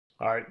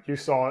All right, you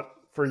saw it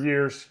for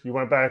years. You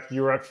went back,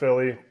 you were at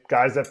Philly.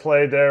 Guys that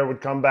played there would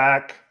come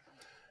back.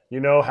 You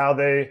know how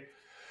they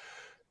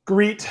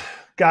greet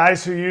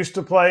guys who used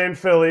to play in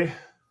Philly.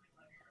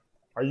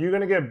 Are you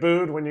going to get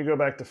booed when you go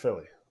back to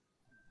Philly?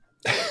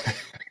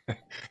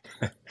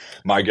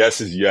 My guess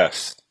is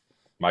yes.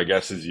 My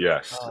guess is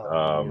yes.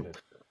 Oh, you're muted.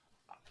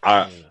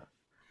 I You're not.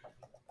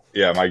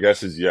 Yeah, my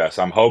guess is yes.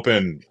 I'm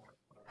hoping.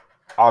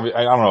 I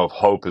don't know if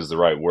hope is the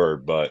right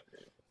word, but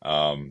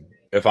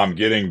if I'm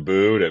getting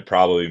booed, it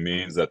probably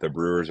means that the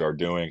Brewers are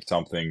doing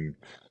something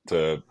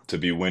to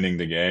be winning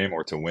the game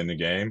or to win the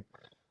game.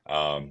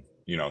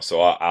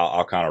 So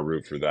I'll kind of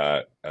root for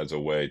that as a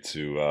way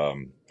to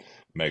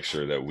make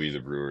sure that we, the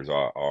Brewers,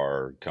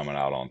 are coming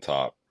out on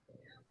top.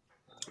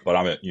 But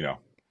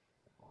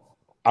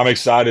I'm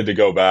excited to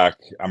go back.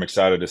 I'm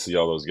excited to see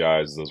all those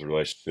guys, those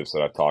relationships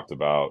that I've talked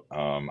about.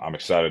 I'm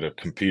excited to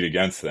compete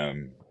against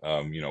them,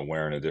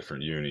 wearing a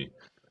different uni.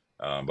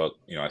 But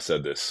I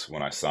said this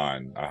when I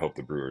signed. I hope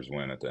the Brewers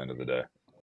win at the end of the day.